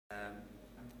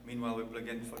Meanwhile, we plug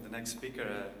in for the next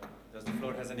speaker. Does the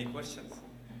floor has any questions?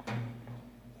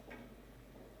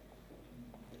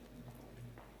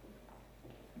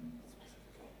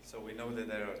 So we know that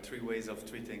there are 3 ways of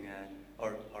treating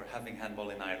or having handball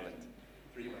in Ireland.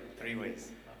 3 ways. 3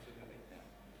 ways. Absolutely. Yeah.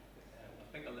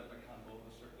 I think Olympic handball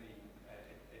is certainly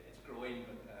it's growing,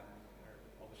 but they're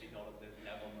obviously not at the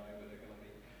level now where they're going to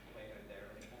be playing out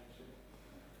there anytime soon.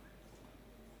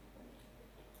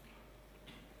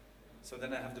 So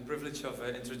then I have the privilege of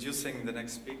introducing the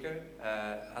next speaker.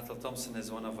 Athol Thomson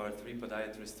is one of our 3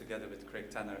 podiatrists together with Craig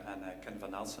Tanner and Ken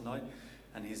van Alsenoy,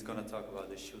 and he's going to talk about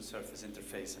the shoe surface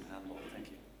interface in handball.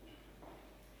 Thank you.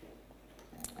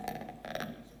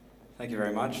 Thank you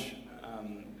very much.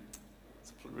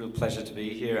 It's a real pleasure to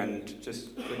be here, and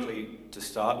just quickly to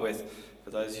start with, for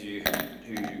those of you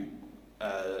who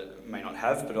may not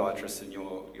have podiatrists in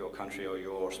your country or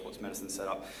your sports medicine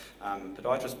setup,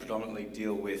 podiatrists predominantly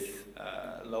deal with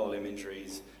lower limb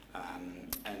injuries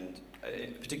and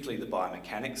particularly the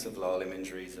biomechanics of lower limb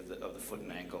injuries of the foot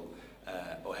and ankle,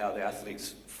 or how the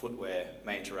athlete's footwear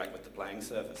may interact with the playing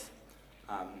surface.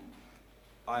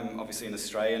 I'm obviously an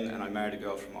Australian, and I married a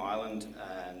girl from Ireland,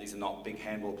 and these are not big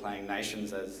handball playing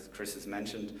nations, as Chris has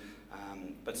mentioned.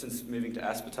 But since moving to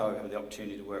Aspetar, we've had the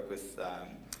opportunity to work with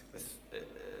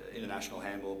international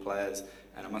handball players,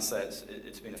 and I must say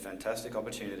it's been a fantastic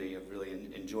opportunity. I've really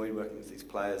enjoyed working with these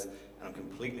players, and I'm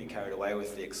completely carried away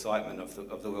with the excitement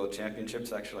of the World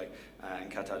Championships, actually, and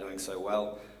Qatar doing so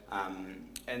well.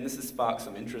 And this has sparked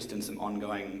some interest in some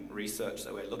ongoing research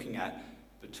that we're looking at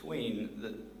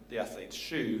between the athlete's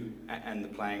shoe and the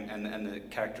playing and the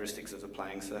characteristics of the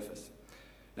playing surface.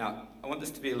 Now, I want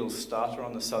this to be a little starter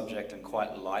on the subject and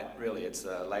quite light, really. It's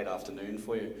a late afternoon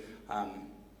for you.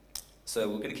 So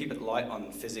we're going to keep it light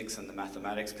on physics and the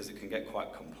mathematics because it can get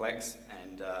quite complex,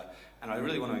 and I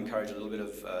really want to encourage a little bit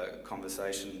of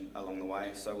conversation along the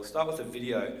way. So we'll start with a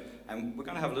video, and we're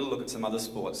going to have a little look at some other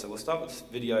sports. So we'll start with this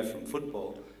video from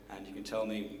football, and you can tell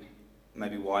me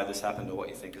maybe why this happened or what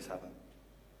you think has happened.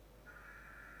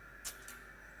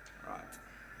 Right.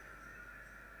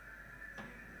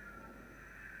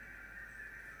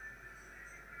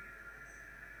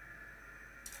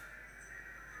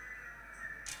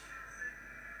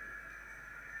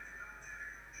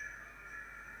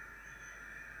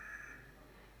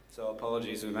 So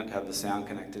apologies, we meant to have the sound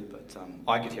connected, but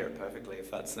I could hear it perfectly,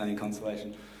 if that's any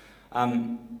consolation.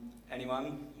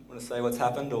 Anyone want to say what's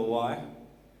happened or why?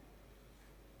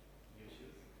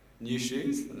 New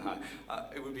shoes? No.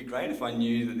 It would be great if I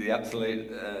knew the absolute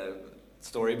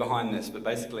story behind this, but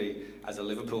basically, as a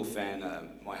Liverpool fan,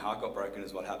 my heart got broken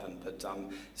is what happened. But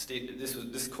Steve,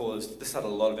 this had a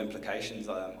lot of implications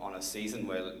on a season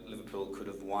where Liverpool could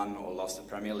have won or lost the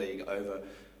Premier League over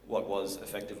what was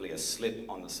effectively a slip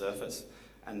on the surface.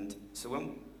 And so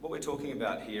what we're talking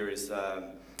about here is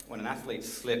when an athlete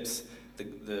slips,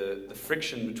 the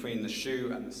friction between the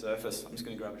shoe and the surface. I'm just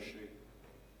going to grab a shoe.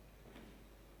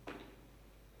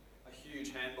 A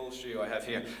huge handball shoe I have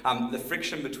here. The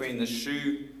friction between the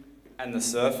shoe and the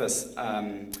surface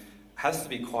has to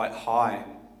be quite high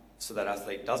so that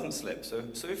athlete doesn't slip. So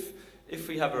if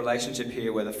we have a relationship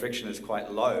here where the friction is quite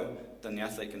low, then the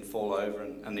athlete can fall over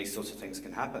and these sorts of things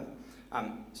can happen.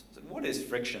 So what is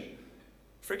friction?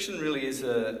 Friction really is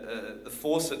the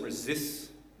force that resists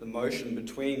the motion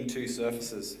between 2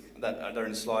 surfaces that are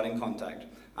in sliding contact.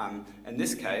 In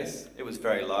this case, it was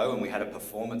very low and we had a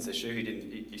performance issue.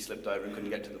 He slipped over and couldn't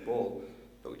get to the ball,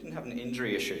 but we didn't have an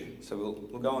injury issue. So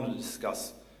we'll go on to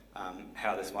discuss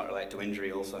how this might relate to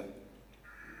injury also.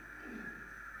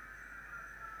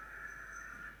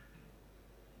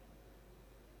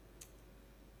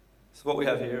 So what we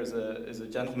have here is a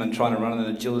gentleman trying to run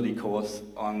an agility course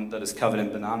that is covered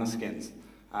in banana skins.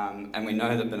 And we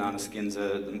know that banana skins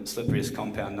are the slipperiest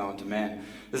compound known to man.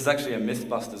 This is actually a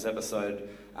Mythbusters episode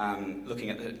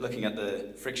looking at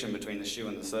the friction between the shoe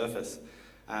and the surface.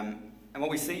 And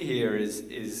what we see here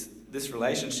is this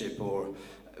relationship or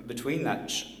between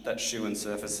that shoe and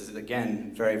surface is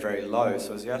again very, very low.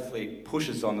 So as the athlete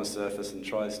pushes on the surface and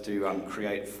tries to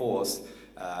create force,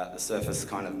 the surface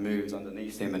kind of moves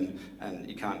underneath him and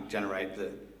you can't generate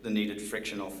the needed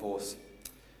friction or force.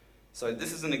 So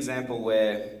this is an example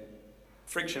where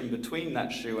friction between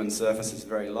that shoe and surface is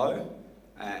very low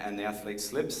and the athlete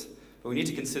slips. But we need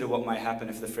to consider what may happen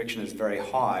if the friction is very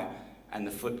high and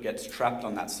the foot gets trapped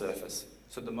on that surface.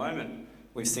 So at the moment,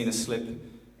 we've seen a slip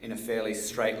in a fairly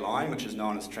straight line, which is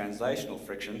known as translational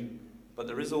friction, but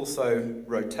there is also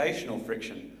rotational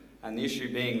friction. And the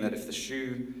issue being that if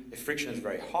friction is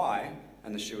very high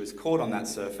and the shoe is caught on that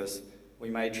surface,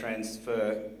 we may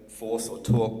transfer force or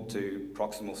torque to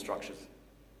proximal structures.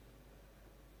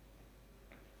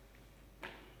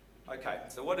 Okay,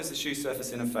 so what is the shoe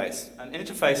surface interface? An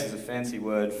interface is a fancy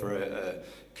word for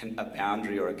a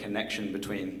boundary or a connection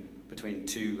between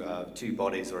two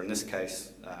bodies, or in this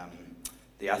case,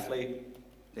 the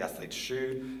athlete's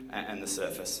shoe, and the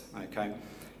surface. Okay.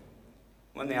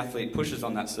 When the athlete pushes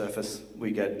on that surface,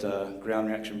 we get ground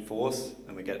reaction force,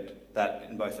 and we get that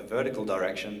in both a vertical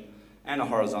direction and a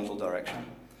horizontal direction.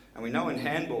 And we know in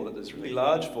handball that there's really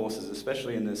large forces,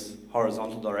 especially in this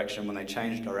horizontal direction when they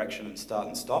change direction and start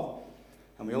and stop.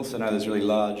 And we also know there's really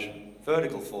large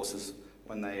vertical forces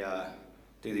when they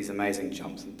do these amazing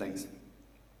jumps and things.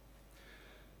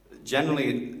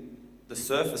 Generally, the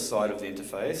surface side of the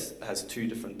interface has two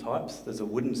different types. There's a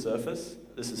wooden surface.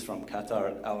 This is from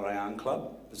Qatar at Al Rayyan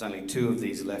Club. There's only 2 of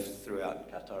these left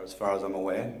throughout Qatar as far as I'm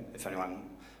aware. If anyone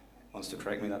wants to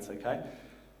correct me, that's okay.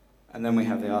 And then we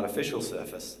have the artificial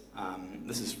surface.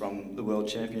 This is from the World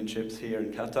Championships here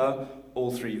in Qatar.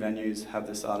 All 3 venues have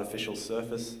this artificial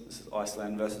surface. This is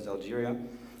Iceland versus Algeria.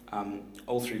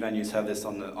 All 3 venues have this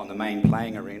on the main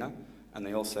playing arena, and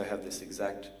they also have this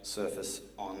exact surface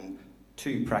on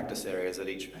 2 practice areas at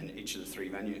each of the 3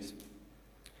 venues.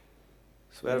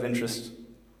 So out of interest,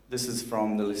 this is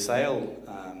from the Lusail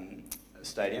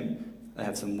Stadium. They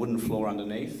have some wooden floor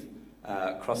underneath,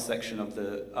 cross-section of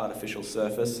the artificial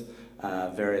surface,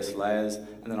 various layers,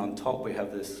 and then on top we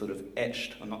have this sort of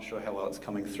etched, I'm not sure how well it's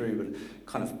coming through, but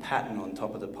kind of pattern on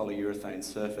top of the polyurethane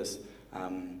surface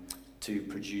to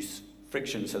produce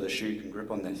friction so the shoe can grip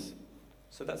on this.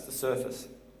 So that's the surface.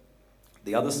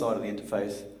 The other side of the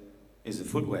interface is the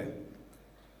footwear.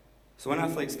 So when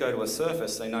athletes go to a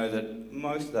surface, they know that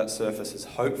most of that surface is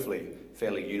hopefully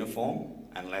fairly uniform,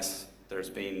 unless there's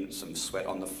been some sweat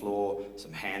on the floor,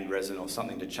 some hand resin or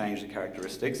something to change the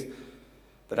characteristics.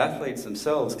 But athletes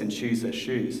themselves can choose their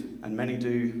shoes, and many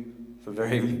do for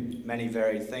very many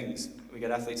varied things. We get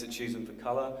athletes that choose them for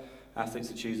colour, athletes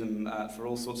that choose them for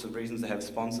all sorts of reasons. They have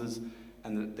sponsors,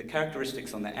 and the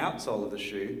characteristics on the outsole of the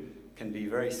shoe can be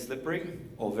very slippery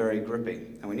or very grippy,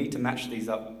 and we need to match these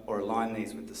up or align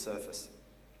these with the surface.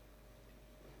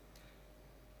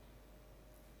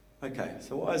 Okay,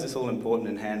 so why is this all important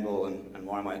in handball, and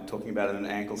why am I talking about it in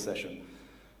an ankle session?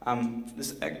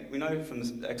 We know from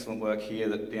this excellent work here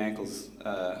that the ankle's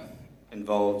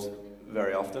involved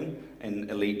very often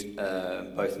in elite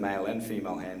both male and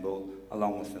female handball,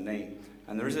 along with the knee.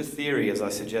 And there is a theory, as I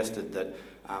suggested, that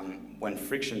when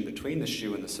friction between the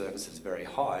shoe and the surface is very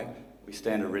high, we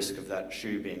stand a risk of that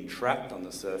shoe being trapped on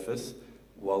the surface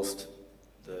whilst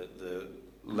the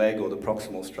leg or the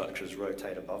proximal structures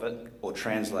rotate above it or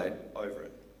translate over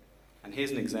it. And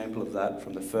here's an example of that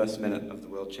from the first minute of the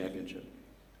World Championship.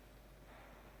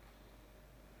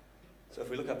 So if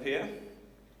we look up here,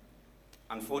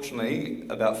 unfortunately,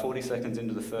 about 40 seconds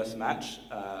into the first match,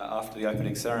 after the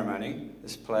opening ceremony,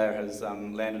 this player has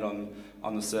landed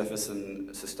on the surface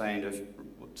and sustained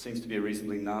what seems to be a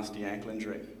reasonably nasty ankle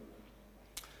injury.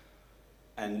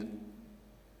 And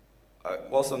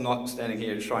whilst I'm not standing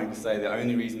here trying to say the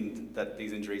only reason that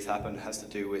these injuries happen has to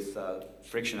do with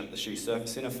friction at the shoe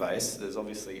surface interface, there's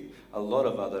obviously a lot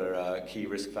of other key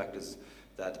risk factors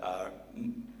that are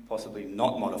possibly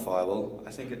not modifiable.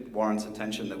 I think it warrants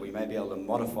attention that we may be able to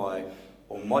modify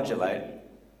or modulate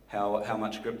how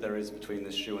much grip there is between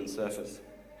the shoe and surface.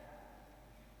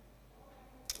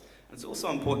 It's also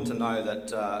important to know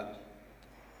that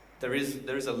there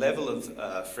is a level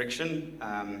of friction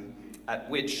at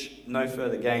which no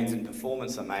further gains in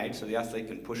performance are made, so the athlete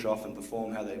can push off and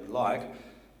perform how they would like,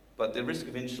 but the risk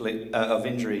of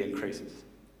injury increases.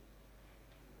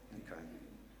 Okay.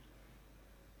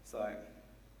 So, I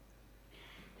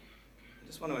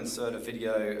just want to insert a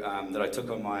video that I took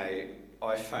on my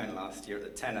iPhone last year at the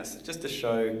tennis, just to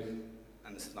show,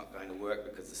 and this is not going to work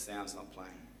because the sound's not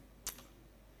playing.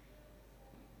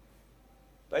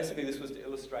 Basically, this was to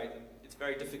illustrate it's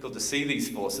very difficult to see these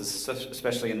forces,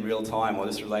 especially in real time, or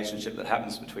this relationship that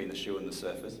happens between the shoe and the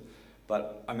surface.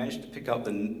 But I managed to pick up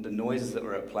the noises that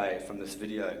were at play from this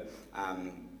video,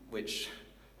 which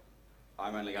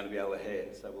I'm only going to be able to hear.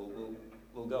 So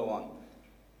we'll go on.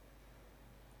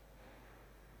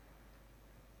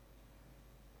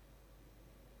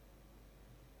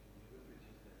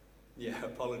 Yeah,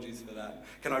 apologies for that.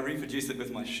 Can I reproduce it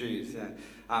with my shoes? Yeah.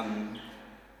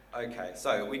 Okay,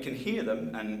 so we can hear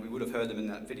them, and we would have heard them in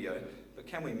that video, but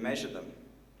can we measure them?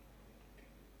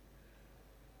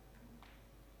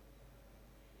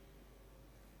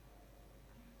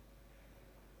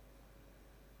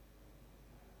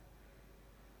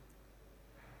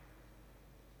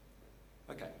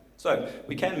 Okay, so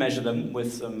we can measure them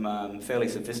with some fairly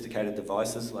sophisticated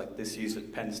devices like this used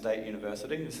at Penn State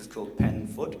University. This is called Penn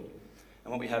Foot.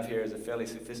 And what we have here is a fairly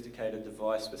sophisticated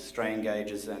device with strain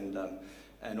gauges and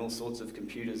all sorts of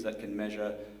computers that can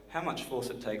measure how much force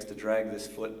it takes to drag this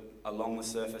foot along the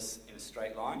surface in a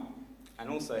straight line, and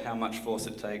also how much force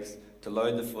it takes to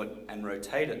load the foot and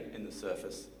rotate it in the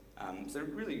surface. So it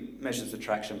really measures the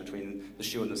traction between the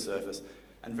shoe and the surface.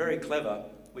 And very clever,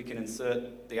 we can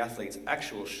insert the athlete's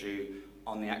actual shoe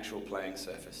on the actual playing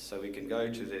surface. So we can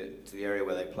go to the area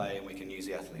where they play and we can use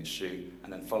the athlete's shoe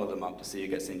and then follow them up to see who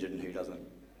gets injured and who doesn't.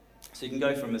 So you can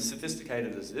go from as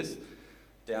sophisticated as this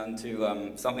down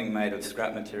to something made of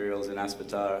scrap materials in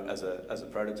Aspetar as a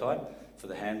prototype for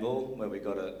the handball, where we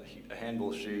got a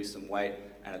handball shoe, some weight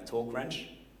and a torque wrench.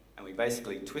 And we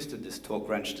basically twisted this torque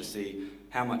wrench to see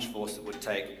how much force it would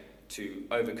take to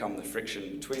overcome the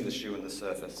friction between the shoe and the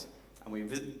surface. And we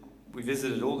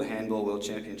visited all the Handball World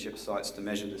Championship sites to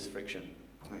measure this friction.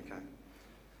 Okay.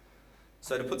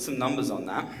 So to put some numbers on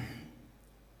that,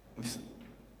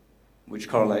 which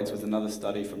correlates with another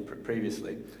study from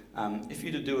previously, if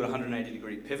you were to do a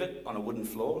 180-degree pivot on a wooden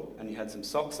floor and you had some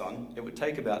socks on, it would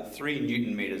take about 3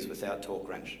 Newton meters without torque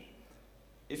wrench.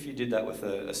 If you did that with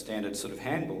a standard sort of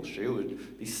handball shoe, it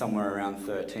would be somewhere around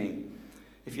 13.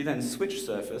 If you then switch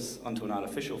surface onto an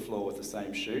artificial floor with the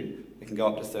same shoe, it can go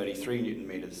up to 33 Newton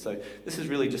meters. So this is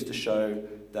really just to show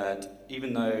that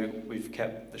even though we've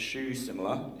kept the shoe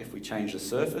similar, if we change the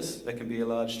surface, there can be a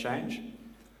large change.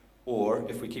 Or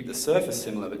if we keep the surface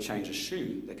similar but change the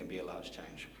shoe, there can be a large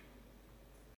change.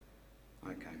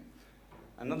 Okay.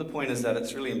 Another point is that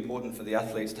it's really important for the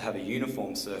athletes to have a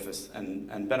uniform surface,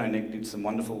 and Benno Nick did some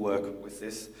wonderful work with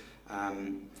this.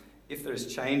 If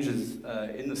there's changes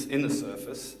in the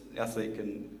surface, the athlete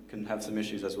can have some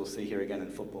issues, as we'll see here again in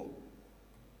football.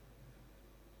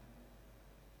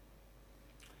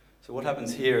 So what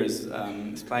happens here is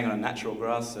he's playing on a natural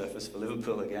grass surface for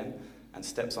Liverpool again, and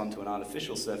steps onto an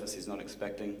artificial surface he's not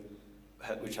expecting,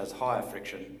 which has higher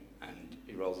friction, and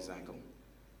he rolls his ankle.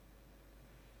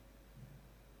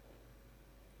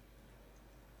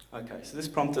 Okay, so this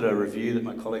prompted a review that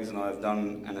my colleagues and I have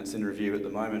done, and it's in review at the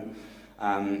moment,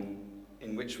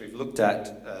 in which we've looked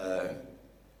at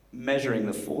measuring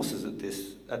the forces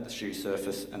at the shoe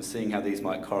surface and seeing how these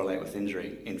might correlate with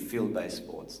injury in field-based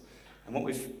sports. And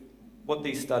what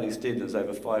these studies did is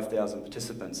over 5,000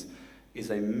 participants is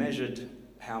they measured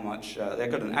how much, they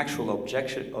got an actual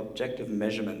objective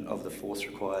measurement of the force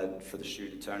required for the shoe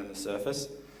to turn on the surface,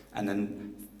 and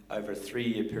then over a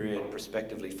 3-year period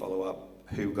prospectively follow up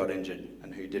who got injured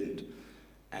and who didn't.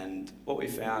 And what we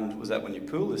found was that when you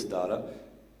pool this data,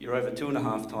 you're over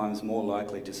 2.5 times more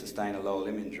likely to sustain a lower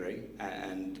limb injury,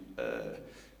 and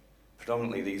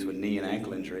predominantly these were knee and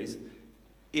ankle injuries,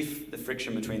 if the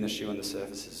friction between the shoe and the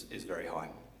surface is very high.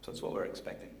 So that's what we're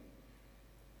expecting.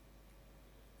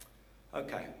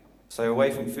 Okay, so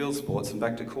away from field sports and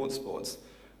back to court sports.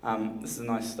 This is a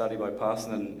nice study by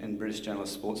Parson in British Journal of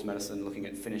Sports Medicine looking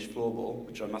at finished floorball,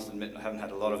 which I must admit I haven't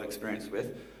had a lot of experience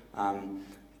with.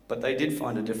 But they did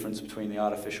find a difference between the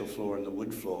artificial floor and the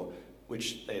wood floor,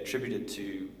 which they attributed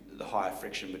to the higher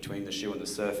friction between the shoe and the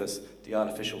surface. The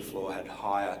artificial floor had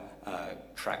higher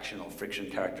traction or friction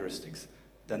characteristics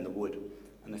than the wood.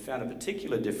 And they found a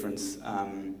particular difference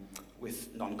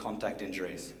with non-contact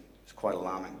injuries. It's quite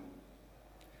alarming.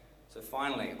 So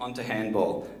finally, onto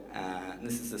handball.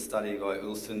 This is a study by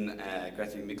Ulsen,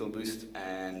 Grethie Mikkelboost,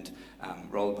 and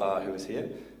Rolbar, who was here.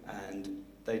 And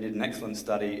they did an excellent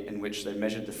study in which they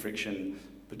measured the friction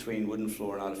between wooden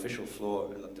floor and artificial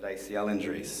floor and looked at ACL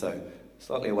injuries. So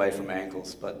slightly away from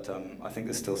ankles, but I think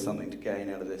there's still something to gain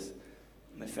out of this.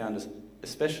 And they found,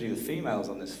 especially the females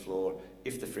on this floor,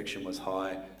 if the friction was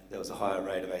high, there was a higher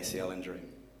rate of ACL injury.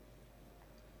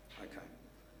 Okay.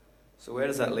 So where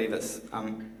does that leave us?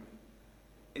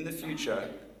 In the future,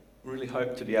 we really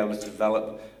hope to be able to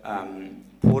develop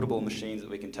portable machines that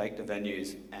we can take to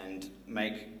venues and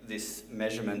make this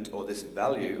measurement or this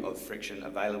value of friction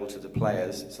available to the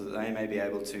players so that they may be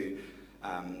able to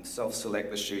self-select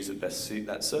the shoes that best suit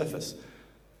that surface.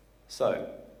 So,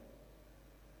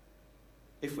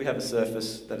 if we have a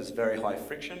surface that is very high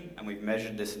friction and we've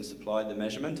measured this and supplied the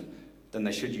measurement, then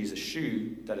they should use a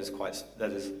shoe that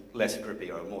is less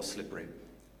grippy or more slippery.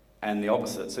 And the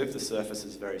opposite, so if the surface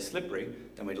is very slippery,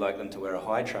 then we'd like them to wear a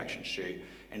high traction shoe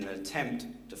in an attempt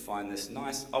to find this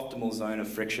nice optimal zone of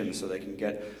friction so they can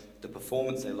get the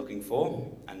performance they're looking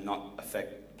for and not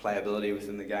affect playability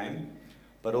within the game,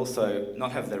 but also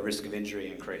not have their risk of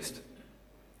injury increased.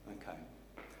 Okay.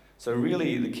 So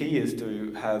really the key is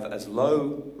to have as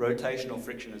low rotational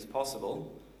friction as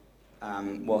possible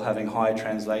while having high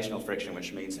translational friction,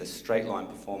 which means a straight line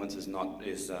performance is not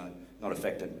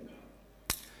affected.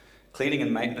 Cleaning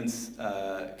and maintenance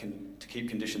to keep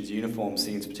conditions uniform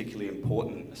seems particularly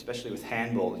important, especially with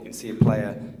handball. You can see a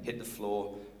player hit the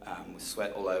floor with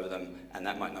sweat all over them, and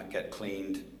that might not get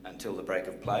cleaned until the break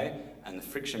of play, and the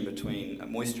friction between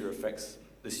moisture affects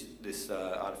this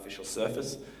artificial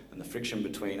surface, and the friction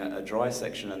between a dry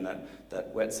section and that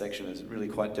wet section is really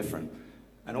quite different.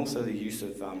 And also the use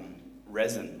of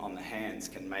resin on the hands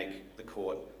can make the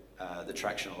court, the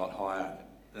traction a lot higher,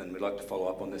 and we'd like to follow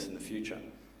up on this in the future.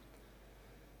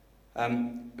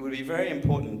 It would be very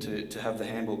important to have the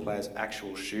handball players'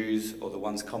 actual shoes, or the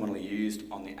ones commonly used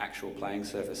on the actual playing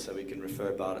surface, so we can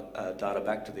refer data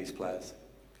back to these players.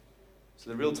 So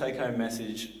the real take-home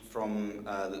message from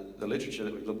the literature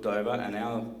that we've looked over and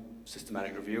our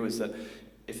systematic review is that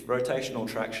if rotational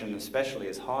traction especially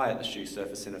is high at the shoe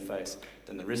surface interface,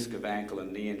 then the risk of ankle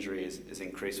and knee injury is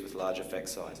increased with large effect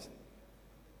size.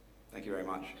 Thank you very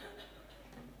much.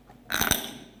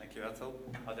 Thank you, Athol.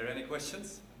 Are there any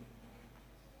questions?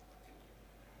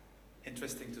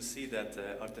 Interesting to see that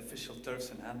artificial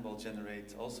turfs in handball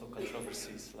generate also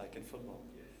controversies like in football.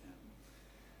 Yeah.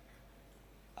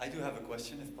 I do have a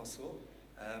question, if possible.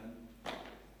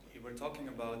 You were talking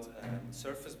about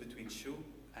surface between shoe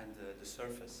and the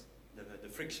surface, the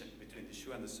friction between the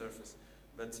shoe and the surface.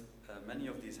 But many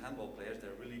of these handball players,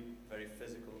 they're really very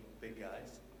physical, big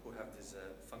guys who have this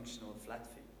functional flat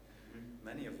feet. Mm-hmm.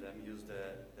 Many of them use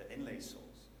the inlay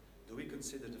soles. Do we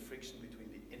consider the friction between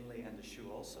the inlay and the shoe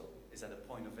also? Is that a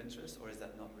point of interest, or is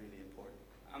that not really important?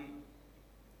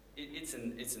 It's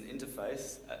an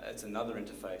interface. It's another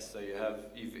interface. So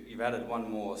you've added one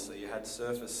more. So you had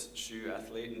surface shoe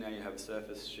athlete, and now you have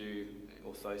surface shoe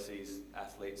orthoses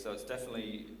athlete. So it's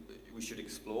definitely, we should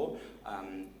explore.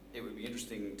 It would be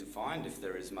interesting to find if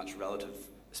there is much relative,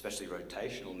 especially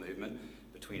rotational movement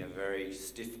between a very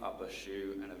stiff upper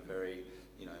shoe and a very,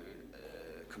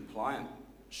 compliant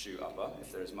shoe upper,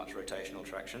 if there is much rotational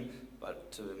traction,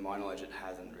 but to my knowledge it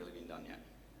hasn't really been done yet.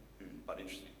 But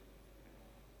interesting.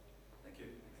 Thank you.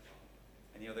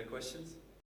 Any other questions?